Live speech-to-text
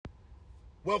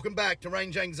Welcome back to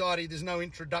Range Anxiety. There's no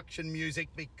introduction music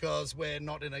because we're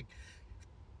not in a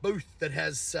booth that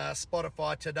has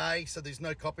Spotify today, so there's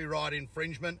no copyright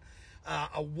infringement.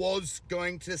 I was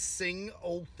going to sing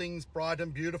All Things Bright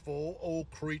and Beautiful, All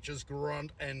Creatures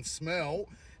Grunt and Smell,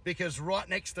 because right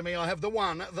next to me I have the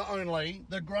one, the only,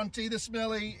 the grunty, the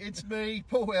smelly, it's me,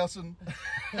 Paul Wilson.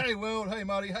 Hey world, hey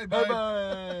Marty, hey babe.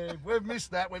 Hey, babe. We've missed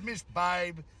that, we've missed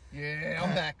Babe. Yeah,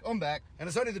 I'm back. And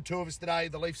it's only the two of us today.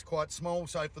 The Leaf's quite small,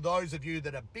 so for those of you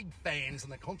that are big fans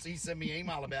and they constantly send me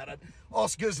email about it,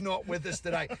 Oscar's not with us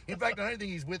today. In fact, I don't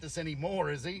think he's with us anymore,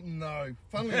 is he? No.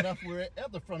 Funnily enough, we're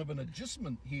out the front of an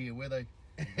adjustment here where they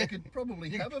could probably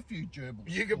have a few gerbils.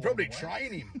 You could probably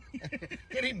train him.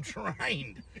 Get him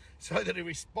trained so that he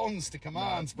responds to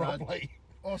commands properly.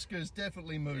 Oscar's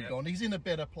definitely moved on. He's in a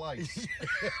better place.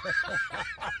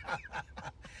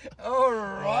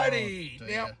 Alrighty. Oh,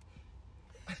 now,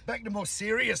 back to more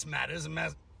serious matters,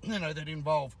 that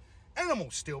involve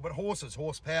animals still, but horses,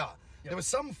 horsepower. Yep. There was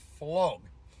some flog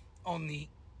on the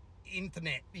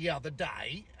internet the other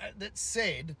day that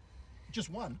said...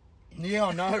 Just one? Yeah,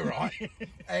 I know, right?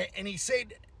 And he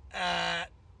said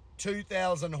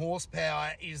 2,000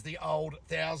 horsepower is the old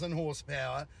 1,000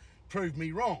 horsepower. Prove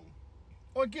me wrong.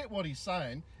 I get what he's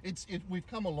saying. We've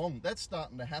come along. That's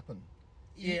starting to happen.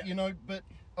 Yeah. But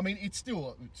I mean, it's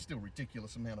still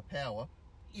ridiculous amount of power.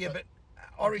 Yeah, but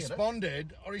I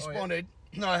responded.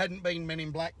 No, I hadn't been Men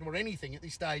in Black or anything at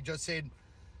this stage. I said,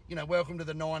 welcome to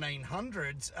the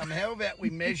 1900s. How about we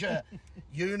measure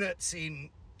units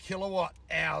in kilowatt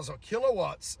hours or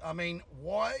kilowatts? I mean,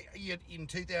 why are you in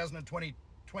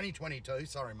 2022,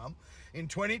 sorry, Mum, in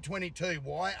 2022,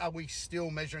 why are we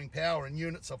still measuring power in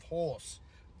units of horse?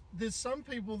 There's some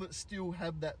people that still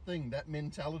have that thing, that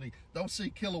mentality. They'll see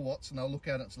kilowatts and they'll look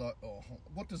at it, it's like, oh,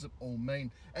 what does it all mean?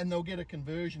 And they'll get a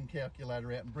conversion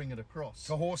calculator out and bring it across.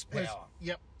 To horsepower.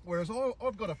 Whereas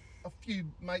I've got a few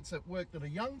mates at work that are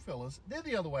young fellas, they're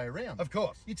the other way around. Of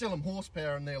course. You tell them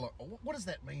horsepower and they're like, oh, what does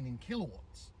that mean in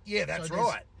kilowatts? Yeah, that's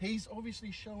right. He's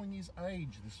obviously showing his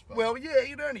age, this fella. Well, yeah,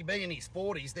 he'd only be in his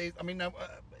 40s.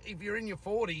 If you're in your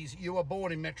 40s, you were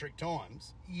born in metric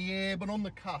times. Yeah, but on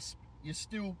the cusp, you're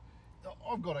still...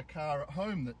 I've got a car at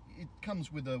home that it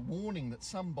comes with a warning that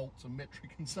some bolts are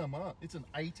metric and some aren't. It's an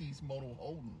 80s model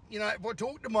Holden. If I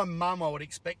talked to my mum, I would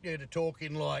expect her to talk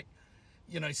in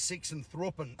six and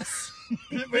threepence.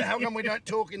 How come we don't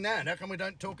talk in that? How come we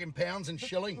don't talk in pounds and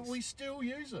shillings? But we still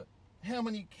use it. How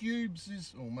many cubes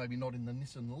is, or maybe not in the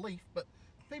Nissan Leaf, but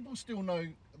people still know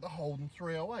the Holden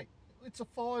 308. It's a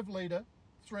 5-litre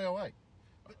 308.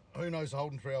 But who knows the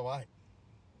Holden 308?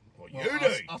 Well, you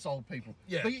do. Us old people.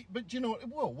 Yeah. But do you know what?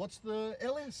 Well, what's the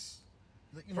LS?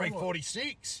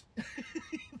 346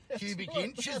 cubic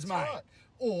inches, mate. Right.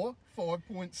 Or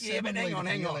 5.7 Yeah, but hang on.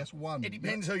 LS1. It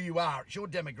depends who you are. It's your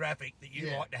demographic that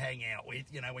you like to hang out with.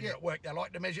 When you're at work, they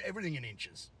like to measure everything in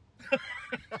inches.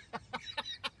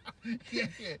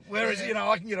 Whereas,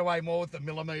 I can get away more with the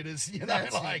millimetres,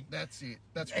 That's it.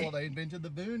 That's why they invented the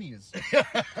verniers.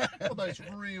 For those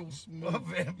real small...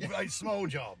 those small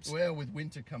jobs. Well, with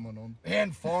winter coming on.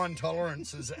 And fine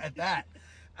tolerances at that.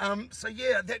 And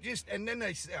then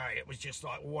they say, it was just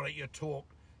like, why don't you talk,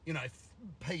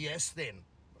 PS then?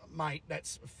 Mate,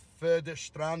 that's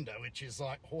Förderstrande, which is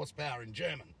like horsepower in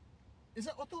German. Is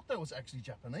that? I thought that was actually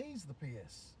Japanese, the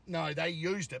PS. No, they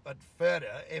used it, but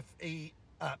Förder,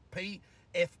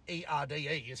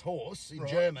 P-F-E-R-D-E is horse in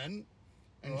German,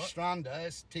 and Strande,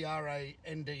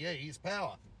 S-T-R-A-N-D-E, is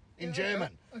power in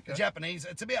German. Okay. The Japanese,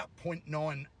 it's about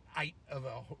 0.98 of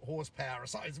a horsepower or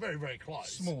something. It's very, very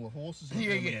close. Smaller horses.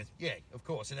 Yeah, of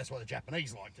course, and that's why the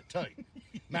Japanese liked it too.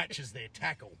 Matches their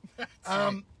tackle.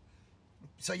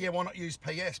 So why not use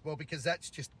PS? Well, because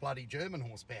that's just bloody German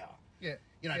horsepower. Yeah.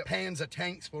 Panzer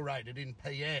tanks were rated in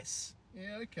PS.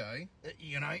 Yeah, okay.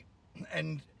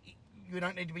 And you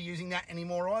don't need to be using that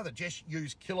anymore either. Just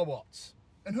use kilowatts.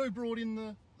 And who brought in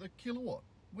the kilowatt?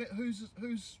 Whose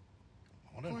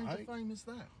I don't claim know. to fame is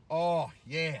that? Oh,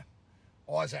 yeah.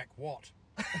 Isaac Watt.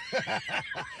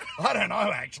 I don't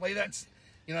know, actually. That's...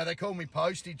 they call me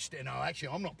postage stamp. No, actually,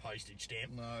 I'm not postage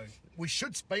stamp. No. We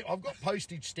should speak. I've got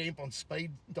postage stamp on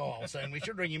speed dial, so we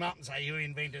should ring him up and say who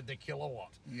invented the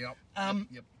kilowatt. Yep.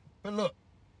 Yep. But look,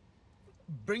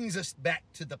 brings us back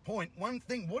to the point. One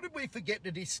thing, what did we forget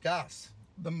to discuss?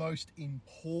 The most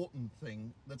important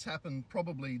thing that's happened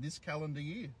probably this calendar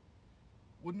year.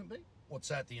 Wouldn't it be? What's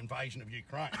that, the invasion of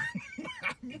Ukraine?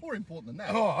 More important than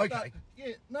that. Oh, okay.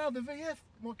 The VF,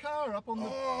 my car up on the...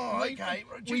 Oh, okay.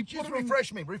 Just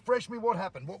refresh me. Refresh me what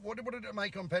happened. What did it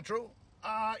make on petrol?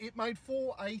 It made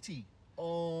 480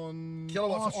 on...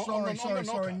 Kilowatts Oh, on sorry. the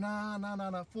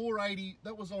knocker. No. 480,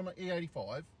 that was on an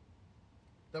E85.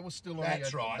 That was still on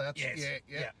That's E85. right, yes.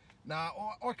 Yeah. No,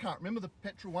 I can't remember the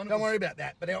petrol one. Don't worry about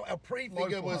that. But our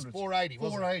pre-figure was 400s. 480,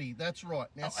 wasn't 480, that's right.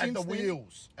 Now, at since the then-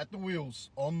 wheels. At the wheels,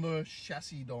 on the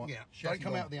chassis dyno. Yeah. chassis Don't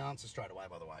come dyno. out with the answer straight away,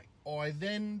 by the way. I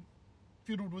then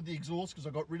fiddled with the exhaust because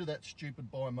I got rid of that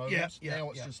stupid bimodals. Yeah, now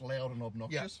it's yeah. just loud and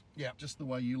obnoxious. Yeah. Just the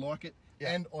way you like it.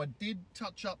 Yeah. And I did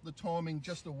touch up the timing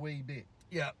just a wee bit.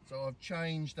 Yeah. So I've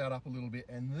changed that up a little bit.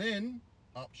 And then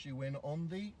up she went on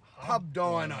the Hub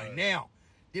dyno. Now,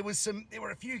 there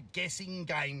were a few guessing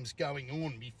games going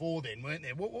on before then, weren't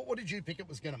there? What did you pick it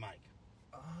was going to make?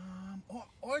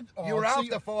 You were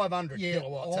after 500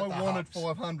 kilowatts I at the wanted hubs.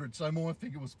 500, so my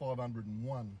figure was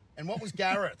 501. And what was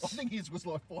Garrett's? I think his was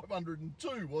like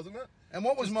 502, wasn't it? And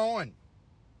what was mine?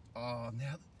 Oh,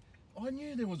 now I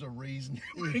knew there was a reason.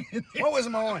 you're bringing this What was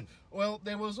mine? Well,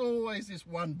 there was always this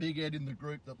one big head in the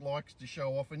group that likes to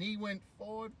show off, and he went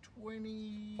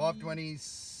 520.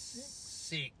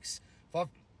 526.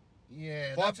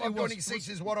 Yeah, 526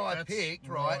 is what I that's picked,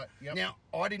 right? Yep. Now,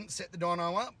 I didn't set the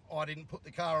dyno up. I didn't put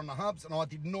the car on the hubs, and I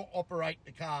did not operate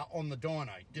the car on the dyno,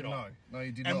 did I? No,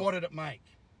 you did And not. what did it make?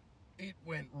 It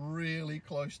went really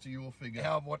close to your figure.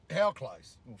 How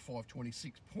close? Well,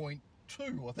 526.2, I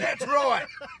think. That's right.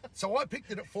 So I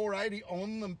picked it at 480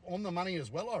 on the money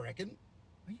as well, I reckon.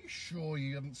 Are you sure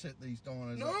you haven't set these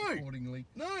dynos No. up accordingly?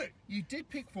 No. You did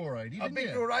pick 480, I didn't picked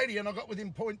you? 480 and I got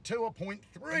within 0.2 or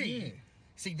 0.3. Yeah.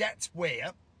 See, that's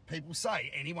where people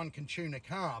say anyone can tune a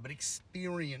car, but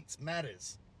experience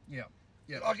matters. Yeah.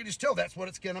 Yeah. I can just tell that's what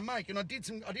it's going to make. And I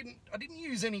didn't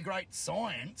use any great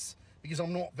science because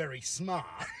I'm not very smart.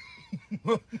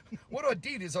 What I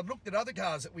did is I looked at other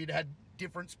cars that we'd had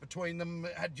difference between them,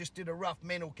 did a rough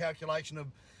mental calculation of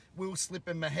wheel slip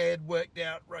in my head, worked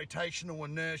out rotational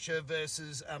inertia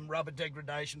versus rubber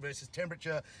degradation versus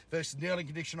temperature versus knurling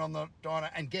condition on the dyno,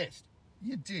 and guessed.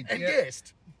 You did. And yeah.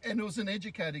 guessed. And it was an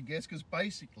educated guess because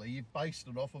basically you've based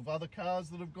it off of other cars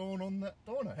that have gone on that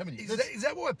dyno, haven't you? Is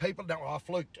that why people... No, I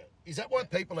fluked it. Is that why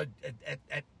people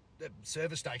at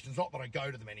service stations, not that I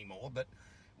go to them anymore, but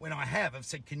when I have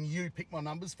said, can you pick my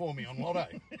numbers for me on Lotto?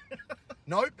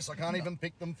 Nope, so I can't even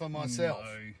pick them for myself.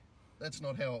 No, that's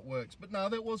not how it works. But no,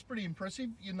 that was pretty impressive.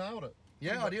 You nailed it.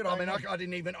 Yeah, I did. I mean, I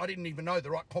didn't even know the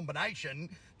right combination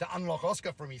to unlock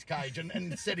Oscar from his cage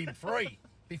and set him free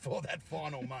before that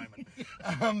final moment.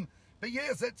 But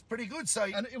yes, that's pretty good. So,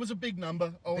 And it was a big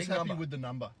number. I was Big happy number. with the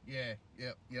number. Yeah.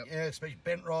 yeah, especially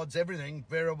bent rods, everything,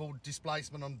 variable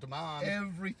displacement on demand.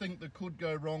 Everything that could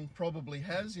go wrong probably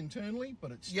has internally, but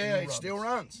it still Yeah, runs. it still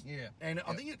runs. Yeah. And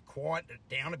I think it quieted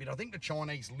it down a bit. I think the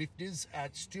Chinese lifters are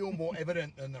still more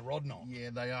evident than the rod knob.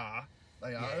 Yeah, they are.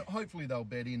 They are. Yeah. Hopefully they'll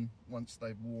bed in once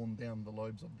they've worn down the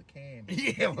lobes of the cam.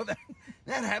 Yeah, well,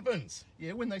 that happens.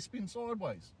 Yeah, when they spin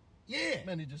sideways. Yeah,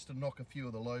 Manages to knock a few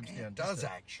of the lobes down. it does just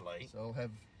to- actually. So I'll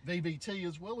have VVT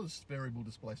as well as variable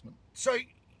displacement. So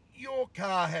your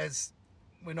car has...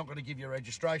 We're not going to give you a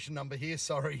registration number here.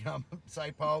 Sorry,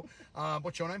 say Paul.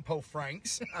 What's your name? Paul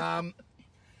Franks.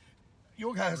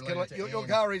 Your car has Related to your Anne.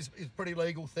 car is a pretty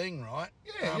legal thing, right?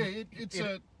 Yeah, it's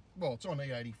it's on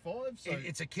E85, so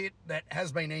It's a kit that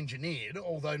has been engineered,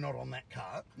 although not on that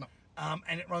car. No.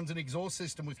 And it runs an exhaust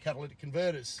system with catalytic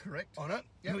converters Correct. on it,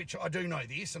 Yep. which I do know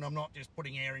this, and I'm not just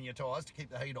putting air in your tyres to keep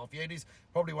the heat off. Yeah, it is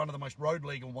probably one of the most road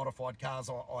legal modified cars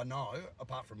I know,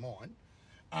 apart from mine.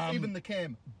 even the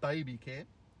cam, baby cam.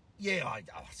 Yeah,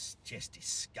 it's just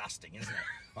disgusting, isn't it?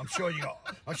 I'm sure you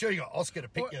got Oscar to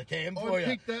pick your cam for I you.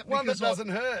 picked that One that because doesn't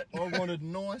hurt. I wanted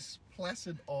nice,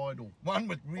 placid idle. One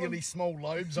with really small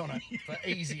lobes on it for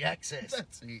easy access.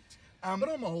 That's it. But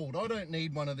I'm old. I don't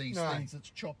need one of these No. things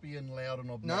that's choppy and loud and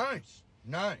No, obnoxious.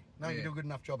 no, you Yeah. do a good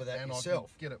enough job of that And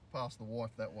yourself. I can get it past the wife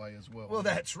that way as well. Well,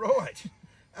 that's right.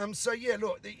 So yeah,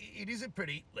 look, it is a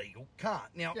pretty legal car.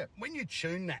 Now, Yeah. when you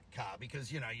tune that car,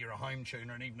 because you're a home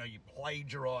tuner, and even though you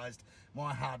plagiarised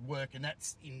my hard work, and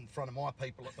that's in front of my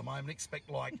people at the moment, expect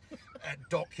like a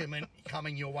document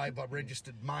coming your way by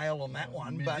registered mail on that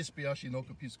one. Me But dispiace no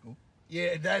capisco.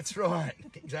 yeah, that's right,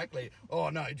 exactly. Oh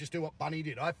no, just do what Bunny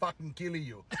did. I fucking kill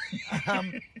you.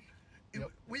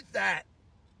 With that,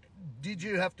 did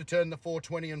you have to turn the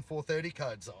 420 and 430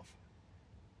 codes off?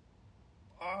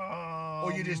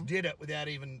 Or you just did it without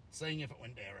even seeing if it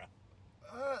went error?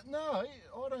 No,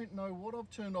 I don't know what I've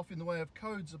turned off in the way of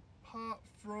codes apart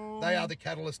from... They are the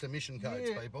catalyst emission codes,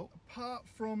 Yeah, people. Apart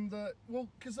from the... Well,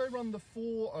 because they run the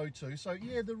 402, so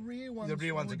yeah, the rear ones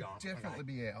rear ones are would gone, definitely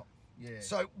be out. Yeah.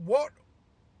 So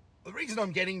the reason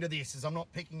I'm getting to this is I'm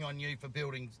not picking on you for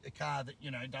building a car that,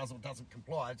 does or doesn't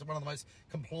comply. It's one of the most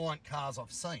compliant cars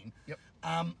I've seen. Yep.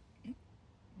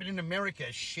 But in America,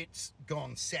 shit's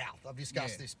gone south. I've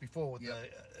discussed Yeah. this before with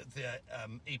Yep. the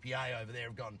EPA over there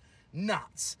have gone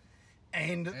nuts.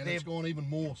 And And they've it's gone even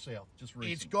more south just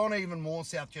recently. it's gone even more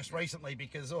south just recently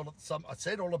because I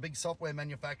said all the big software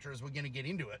manufacturers were going to get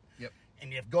into it. Yep.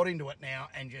 And you've got into it now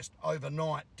and just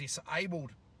overnight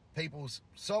disabled people's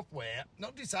software.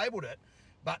 Not disabled it,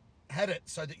 but had it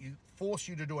so that you force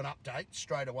you to do an update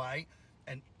straight away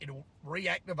and it'll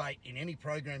reactivate in any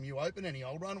program you open, any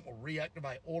old one, it will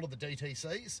reactivate all of the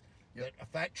DTCs that are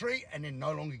factory and then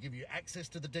no longer give you access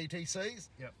to the DTCs.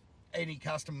 Yep. Any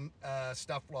custom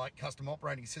stuff like custom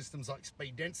operating systems like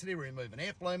speed density, remove an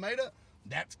airflow meter,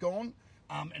 that's gone.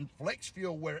 And flex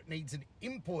fuel, where it needs an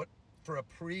input for a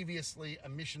previously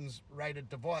emissions rated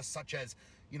device, such as,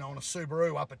 on a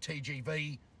Subaru up a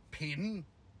TGV pin,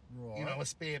 Right. a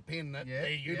spare pin that Yeah,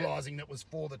 they're yeah. utilising that was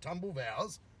for the tumble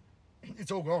valves,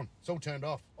 it's all gone. It's all turned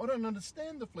off. I don't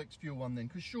understand the flex fuel one then,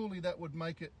 because surely that would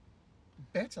make it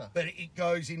better. But it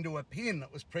goes into a pin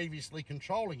that was previously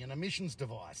controlling an emissions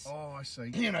device. Oh, I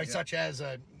see. Such as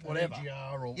a whatever. An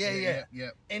EGR or Yeah.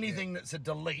 Anything that's a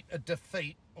delete, a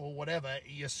defeat, or whatever,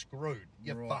 you're screwed.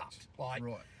 You're Right, fucked. Like,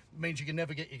 right. means you can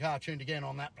never get your car tuned again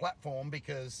on that platform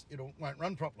because it won't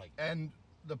run properly. And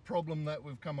the problem that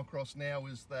we've come across now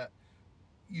is that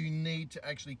you need to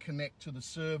actually connect to the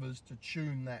servers to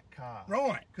tune that car.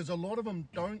 Right. Because a lot of them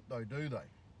don't, though, do they?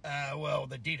 Well,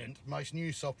 they didn't. Most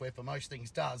new software for most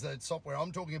things does. The software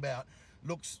I'm talking about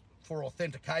looks for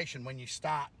authentication when you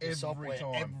start the Every software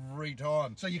time. every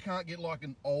time. So you can't get like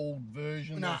an old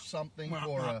version No, or something, no,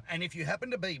 or no. a... And if you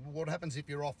happen to be, what happens if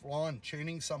you're offline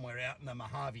tuning somewhere out in the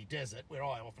Mojave Desert, where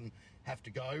I often have to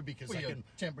go because Well, they you're can.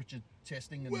 temperature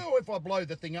testing and Well, if I blow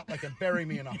the thing up, they can bury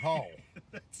me in a hole.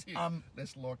 that's it.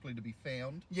 Less likely to be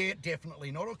found. Yeah,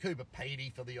 definitely not. Or Cooper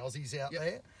Petey for the Aussies out Yep.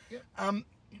 there. Yep.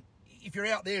 If you're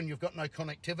out there and you've got no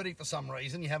connectivity for some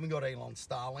reason, you haven't got Elon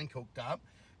Starlink hooked up,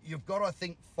 you've got, I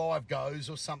think, 5 goes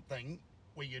or something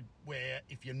where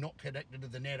if you're not connected to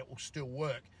the net, it will still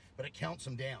work, but it counts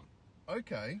them down.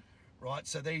 Okay. Right,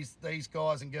 so these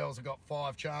guys and girls have got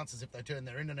 5 chances if they turn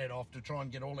their internet off to try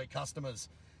and get all their customers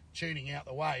tuning out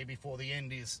the way before the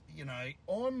end is,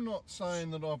 I'm not saying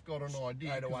that I've got an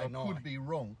idea, Straight away, because I could be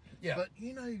wrong. Yeah. But,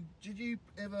 did you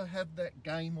ever have that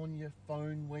game on your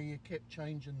phone where you kept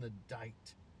changing the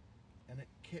date and it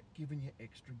kept giving you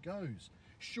extra goes?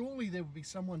 Surely there would be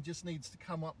someone just needs to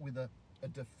come up with a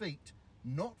defeat,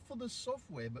 not for the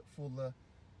software, but for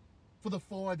the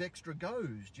 5 extra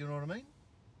goes. Do you know what I mean?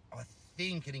 I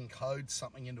think it encodes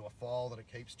something into a file that it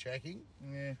keeps checking.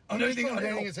 Yeah. I don't think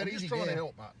it's that I'm easy. just trying to yeah.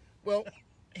 help, Martin. Well,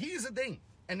 here's the thing,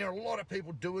 and there are a lot of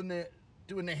people doing their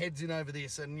heads in over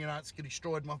this, and it's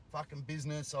destroyed my fucking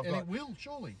business. And it will,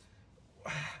 surely.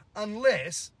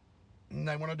 Unless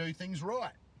they want to do things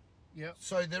right. Yep.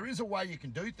 So there is a way you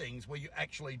can do things where you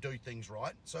actually do things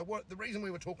right. So the reason we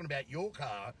were talking about your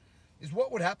car is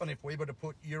what would happen if we were to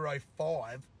put Euro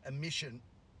 5 emission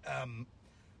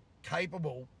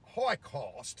capable, high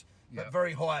cost, but Yep.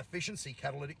 very high efficiency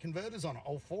catalytic converters on it,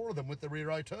 all 4 of them with the rear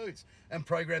O2s, and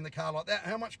program the car like that.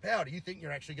 How much power do you think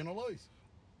you're actually going to lose?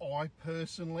 I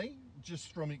personally,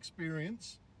 just from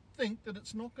experience, think that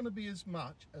it's not going to be as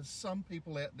much as some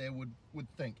people out there would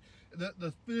think.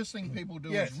 The first thing people do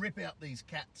Yes. is rip out these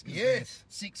cats because Yes. they're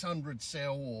 600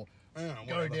 cell or go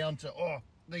whatever. down to,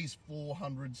 these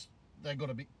 400s, they got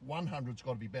to be, 100's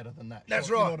got to be better than that. That's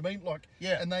You know right. what I mean? Like,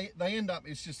 Yeah. And they end up,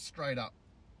 it's just straight up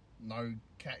no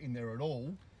cat in there at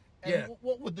all. And Yeah.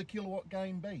 what would the kilowatt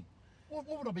gain be? What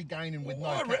would I be gaining with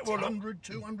Well, no I re- cats? well, look, 100,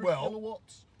 200 well,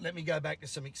 kilowatts? Let me go back to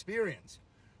some experience.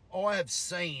 I have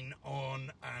seen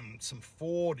on some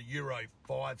Ford Euro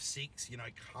 5, 6,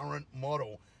 current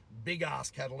model, big ass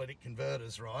catalytic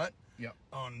converters, right? Yep.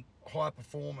 On high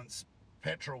performance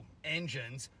petrol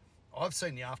engines, I've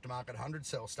seen the aftermarket 100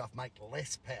 cell stuff make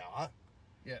less power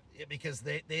Yeah. because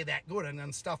they're that good. And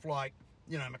then stuff like,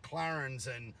 McLarens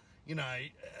and,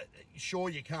 sure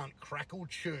you can't crackle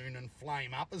tune and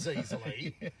flame up as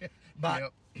easily,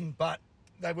 but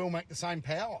they will make the same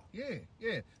power. Yeah,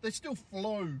 yeah. They still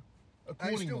flow They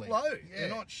accordingly. still flow. Yeah. They're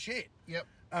not shit. Yep.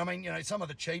 I mean, some of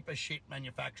the cheaper shit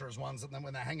manufacturers ones, and then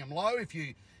when they hang them low, if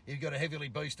you've got a heavily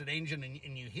boosted engine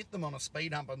and you hit them on a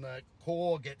speed hump and the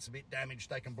core gets a bit damaged,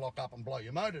 they can block up and blow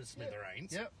your motor to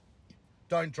smithereens. Yep.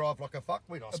 Don't drive like a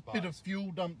fuckwit, I A suppose. bit of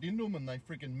fuel dumped into them and they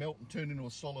freaking melt and turn into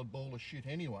a solid ball of shit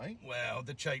anyway. Well,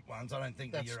 the cheap ones, I don't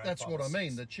think the Euro That's what I 5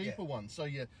 mean, 6. the cheaper Yeah. ones. So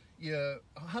your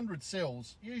 100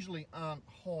 cells usually aren't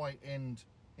high-end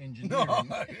engineering.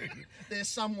 No. There's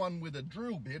someone with a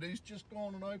drill bit who's just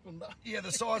gone and opened up. Yeah,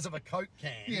 the size of a Coke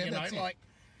can. Yeah, that's it. like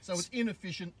So it's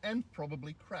inefficient and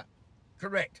probably crap.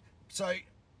 correct. So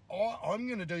I'm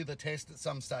going to do the test at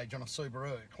some stage on a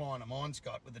Subaru, a client of mine's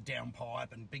got, with a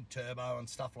downpipe and big turbo and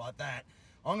stuff like that.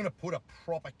 I'm going to put a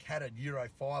proper catted Euro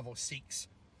 5 or 6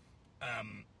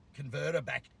 converter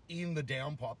back in the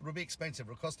downpipe. It'll be expensive.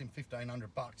 It'll cost him $1,500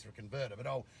 for a converter, but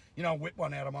I'll, whip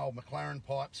one out of my old McLaren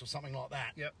pipes or something like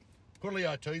that. Yep. Put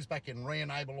LEO2s back in,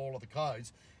 re-enable all of the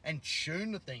codes, and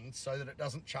tune the thing so that it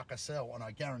doesn't chuck a cell. And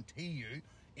I guarantee you,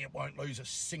 it won't lose a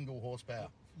single horsepower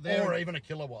or even a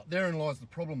kilowatt. Therein lies the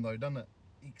problem, though, doesn't it?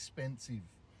 Expensive.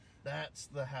 That's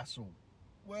the hassle.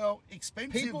 Well,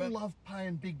 expensive. People love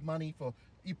paying big money for.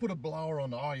 You put a blower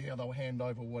on, oh yeah, they'll hand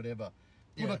over whatever.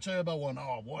 Put a turbo on,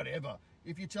 oh whatever.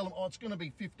 If you tell them, oh, it's going to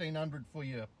be $1,500 for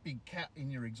your big cat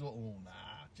in your exhaust, oh nah,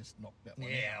 just knock that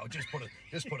one out. Or just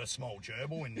put a small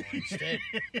gerbil in there instead.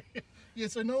 Yeah,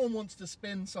 so no one wants to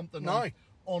spend something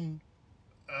on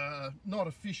not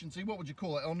efficiency. What would you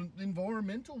call it? On an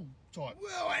environmental type.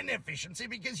 Well, and efficiency,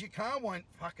 because your car won't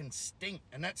fucking stink,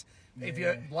 and that's if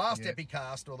your last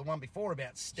Epicast or the one before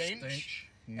about stench.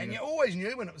 Yeah. And you always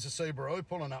knew when it was a Subaru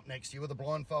pulling up next to you with a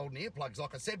blindfold and earplugs,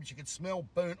 like I said, but you could smell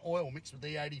burnt oil mixed with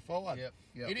the E85.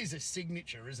 Yep. It is a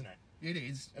signature, isn't it? It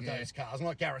is. Of those cars. And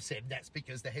like Gareth said, that's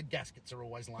because the head gaskets are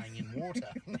always laying in water.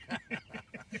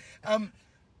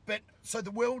 But so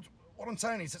the world, what I'm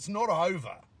saying is it's not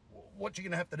over. What you're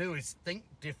going to have to do is think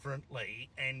differently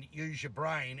and use your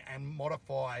brain and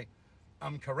modify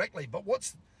correctly. But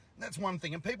that's one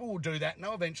thing. And people will do that and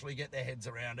they'll eventually get their heads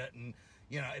around it, and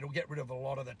it'll get rid of a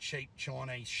lot of the cheap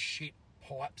Chinese shit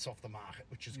pipes off the market,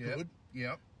 which is good.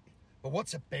 Yep. But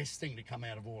what's the best thing to come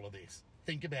out of all of this?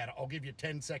 Think about it. I'll give you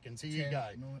 10 seconds. Here 10, you go.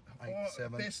 9, 8,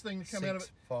 7, best thing to come 6, out of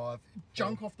it. 5,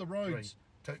 junk 4, off the roads.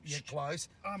 3, 2, you're close.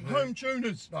 Home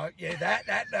tuners. No, that,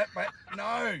 but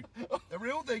no. The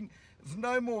real thing is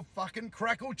no more fucking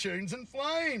crackle tunes and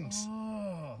flames.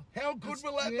 Oh, how good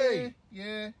will that be?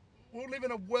 Yeah. We'll live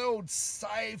in a world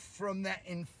safe from that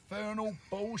infernal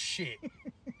bullshit.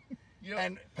 Yep.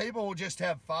 And people will just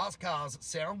have fast cars that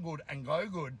sound good and go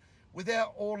good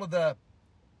without all of the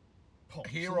pops.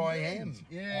 Here I am.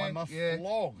 Yeah, I'm a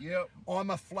flog. Yep. I'm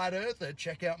a flat earther.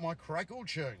 Check out my crackle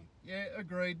tune. Yeah,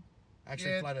 agreed.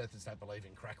 Actually, flat earthers don't believe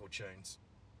in crackle tunes.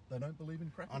 They don't believe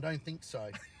in crackle? I don't think so.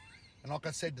 And like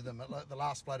I said to them, the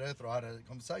last flat earther I had a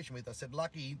conversation with, I said,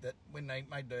 lucky that when they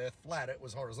made the earth flat, it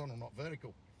was horizontal, not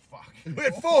vertical. Fuck.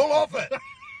 We'd fall off it.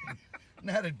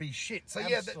 Now that'd be shit. So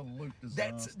absolute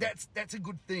disaster. That's a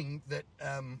good thing.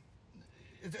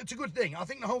 It's a good thing. I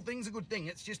think the whole thing's a good thing.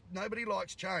 It's just nobody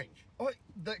likes change.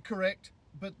 That's correct.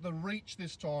 But the reach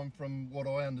this time, from what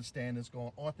I understand, has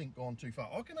gone too far.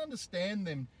 I can understand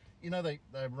them. They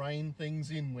rein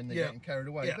things in when they're getting carried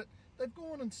away. Yeah. But they've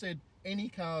gone and said any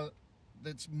car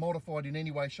that's modified in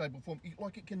any way, shape, or form,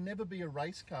 it can never be a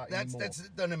race car anymore. That's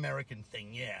an American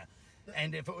thing, yeah.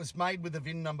 And if it was made with a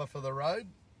VIN number for the road,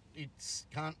 it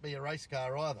can't be a race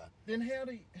car either. Then how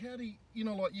do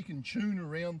you can tune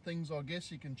around things, I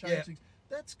guess, you can change things.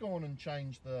 That's gone and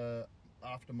changed the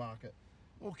aftermarket.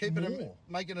 Well,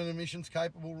 make it an emissions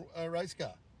capable race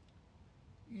car.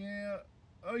 Yeah,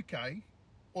 okay.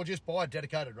 Or just buy a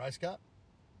dedicated race car.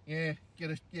 Yeah,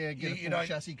 get a full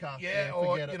chassis car.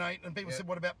 And people said,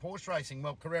 what about Porsche racing?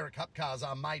 Well, Carrera Cup cars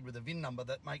are made with a VIN number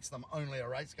that makes them only a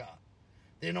race car.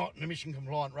 They're not an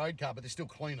emission-compliant road car, but they're still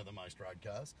cleaner than most road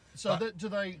cars. So do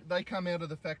they come out of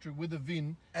the factory with a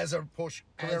VIN as a Porsche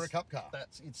Carrera Cup car?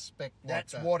 It's spec.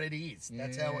 That's what it is.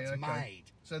 That's how it's made.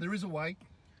 So there is a way.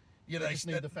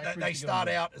 They start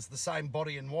out as the same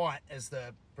body in white as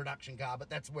the production car, but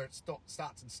that's where it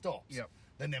starts and stops. Yep.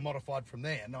 Then they're modified from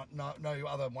there. No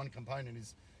other one component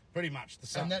is pretty much the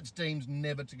same. And that's deemed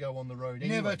never to go on the road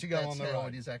anyway. Never to go on the road. That's how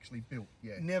it is actually built.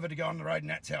 Yeah. Never to go on the road, and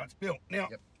that's how it's built. Now,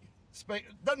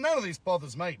 none of this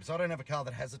bothers me because I don't have a car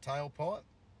that has a tailpipe.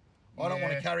 I don't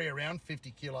want to carry around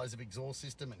 50 kilos of exhaust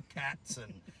system and cats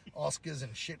and Oscars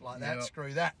and shit like that. Yep.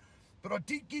 Screw that. But I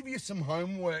did give you some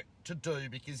homework to do,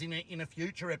 because in a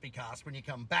future Epicast, when you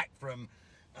come back from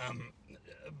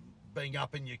being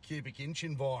up in your cubic inch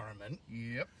environment,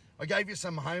 I gave you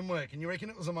some homework, and you reckon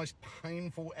it was the most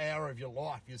painful hour of your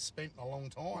life you've spent in a long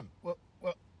time.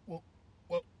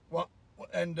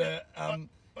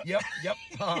 Yep.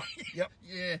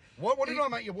 Yeah. What did I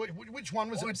make you? Which one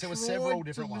was it? There were several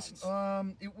different ones.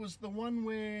 It was the one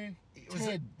where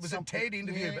it was a TED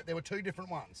interview, but there were two different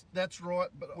ones. That's right.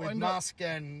 But with Musk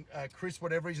and Chris,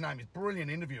 whatever his name is, brilliant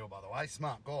interviewer, by the way,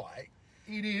 smart guy.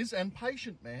 It is, and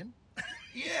patient, man.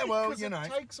 Yeah, well, it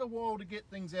takes a while to get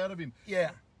things out of him.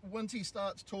 Yeah. once he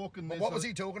starts talking, But what was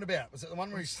he talking about? Was it the one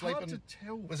where he's It's hard sleeping? to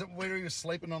tell. Was it where he was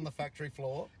sleeping on the factory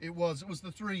floor? It was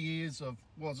the 3 years of,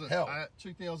 was it Hell.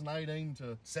 2018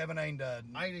 to 17 to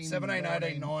 18, 17,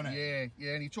 18, 19.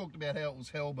 Yeah, and he talked about how it was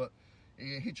hell, but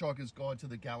Hitchhiker's Guide to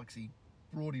the Galaxy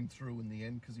brought him through in the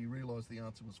end because he realised the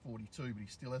answer was 42, but he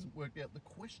still hasn't worked out the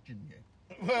question yet.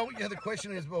 Well, yeah, the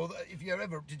question is, well, did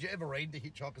you ever read The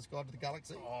Hitchhiker's Guide to the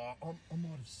Galaxy? Oh, I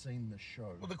might have seen the show.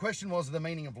 Well, the question was the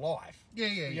meaning of life. Yeah.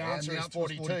 The And answer the is answer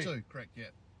was 42. Correct, yeah.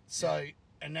 So,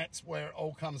 and that's where it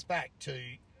all comes back to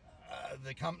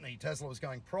the company. Tesla was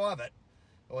going private,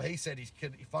 or he said his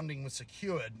funding was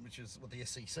secured, which is what the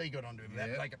SEC got onto him about,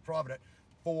 Yeah. take it private at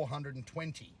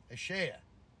 420 a share.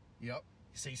 Yep,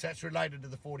 See, so that's related to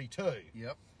the 42.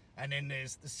 yep, And then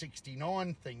there's the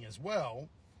 69 thing as well,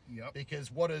 yep.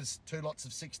 because what does two lots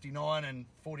of 69 and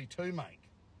 42 make?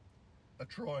 A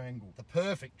triangle. The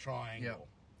perfect triangle. Yep.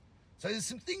 So there's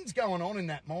some things going on in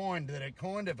that mind that are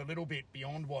kind of a little bit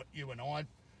beyond what you and I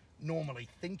normally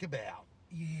think about.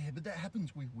 Yeah, but that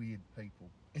happens with weird people.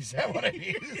 Is that what it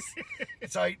is?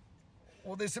 So,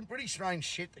 well, there's some pretty strange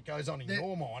shit that goes on in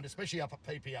your mind, especially up at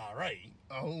PPRE.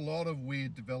 A lot of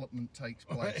weird development takes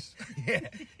place. Yeah.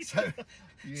 So,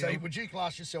 Yeah. so would you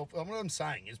class yourself? What I'm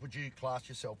saying is, would you class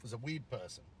yourself as a weird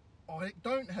person? I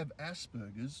don't have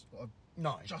Asperger's. I've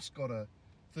No. just got a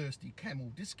Thirsty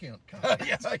Camel discount card.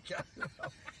 Yeah, okay.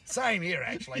 Same here,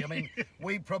 actually. I mean,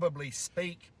 we probably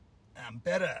speak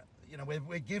better. You know,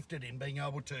 we're gifted in being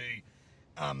able to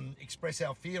express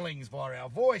our feelings via our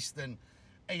voice than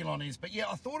Elon is. But yeah,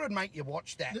 I thought I'd make you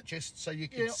watch that just so you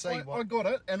can Yeah, see I what. got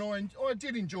it, and I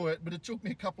did enjoy it, but it took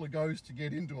me a couple of goes to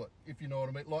get into it, if you know what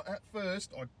I mean. Like, at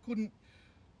first, I couldn't,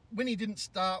 when he didn't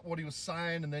start what he was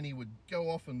saying, and then he would go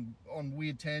off and on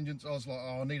weird tangents, I was like,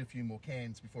 oh, I need a few more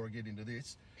cans before I get into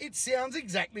this. It sounds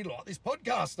exactly like this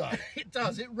podcast, though. It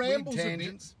does, it rambles a bit,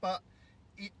 tangents. but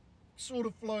it sort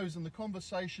of flows, and the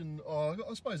conversation, I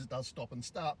suppose it does stop and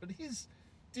start, but his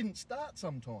didn't start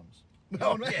sometimes. You know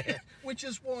Oh, what I mean? yeah. Which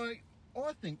is why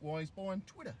he's buying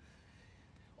Twitter.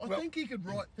 I Well- think he could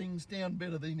write things down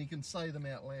better than he can say them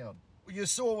out loud. You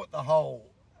saw what the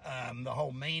whole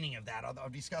meaning of that.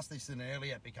 I've discussed this in an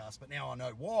earlier podcast, but now I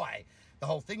know why. The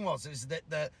whole thing is that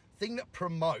the thing that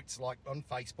promotes, like on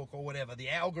Facebook or whatever, the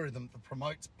algorithm that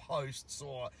promotes posts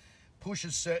or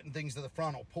pushes certain things to the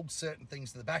front or pulls certain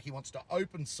things to the back, he wants to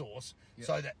open source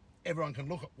so that everyone can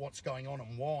look at what's going on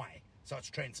and why. So it's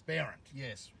transparent.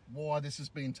 Yes, why this has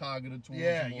been targeted towards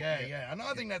Yeah, him. yeah. And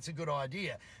I think that's a good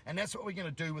idea. And that's what we're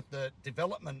going to do with the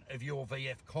development of your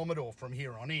VF Commodore from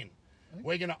here on in.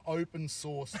 We're going to open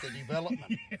source the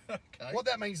development. Okay. What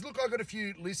that means, look, I've got a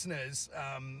few listeners,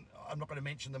 I'm not going to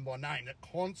mention them by name, that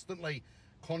constantly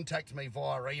contact me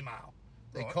via email.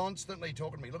 They're Right. constantly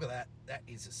talking to me. Look at that. That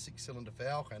is a 6-cylinder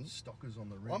Falcon. Stockers on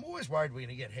the rim. I'm always worried we're going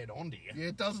to get head on to you. Yeah,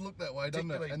 it does look that way, doesn't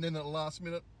it? Particularly- And then at the last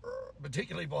minute,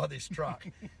 Particularly by this truck.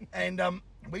 And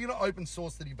we're going to open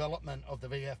source the development of the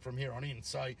VF from here on in.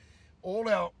 So all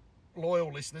our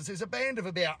loyal listeners, there's a band of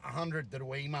about 100 that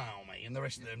will email me, and the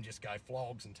rest of them just go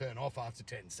flogs and turn off after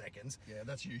 10 seconds. yeah,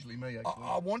 that's usually me, actually.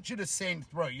 I want you to send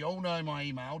through. You all know my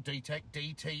email, dtech,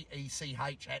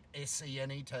 DTECH at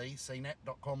SCNET,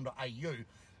 cnet.com.au.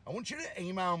 I want you to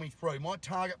email me through. My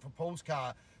target for Paul's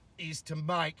car is to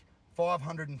make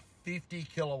 550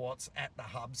 kilowatts at the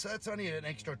hub. So it's only an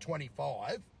extra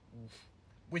 25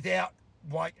 without,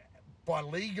 like, by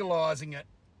legalising it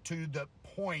to the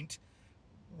point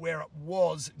where it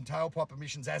was in tailpipe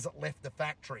emissions as it left the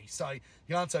factory. So you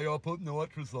can't say, oh, put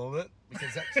nitrous on it,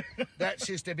 because that's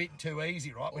just a bit too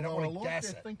easy, right? We don't Although want to I like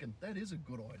gas their it. thinking. That is a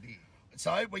good idea.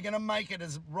 So we're going to make it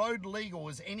as road legal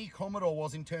as any Commodore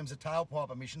was in terms of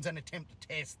tailpipe emissions and attempt to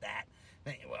test that.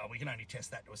 Well, we can only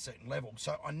test that to a certain level.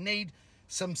 So I need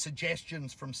some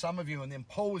suggestions from some of you, and then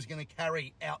Paul is going to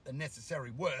carry out the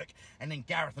necessary work, and then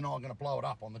Gareth and I are going to blow it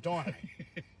up on the dyno.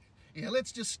 Yeah,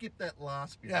 let's just skip that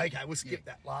last bit. Yeah, okay, we'll skip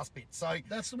that last bit. So,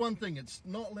 That's the one thing. It's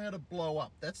not allowed to blow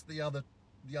up. That's the other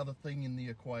thing in the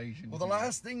equation. well, the here.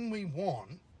 last thing we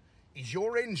want is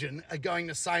your engine are going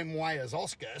the same way as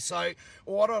Oscar. So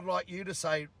what I'd like you to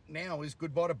say now is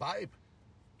goodbye to Babe.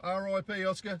 R.I.P.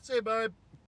 Oscar. See you, babe.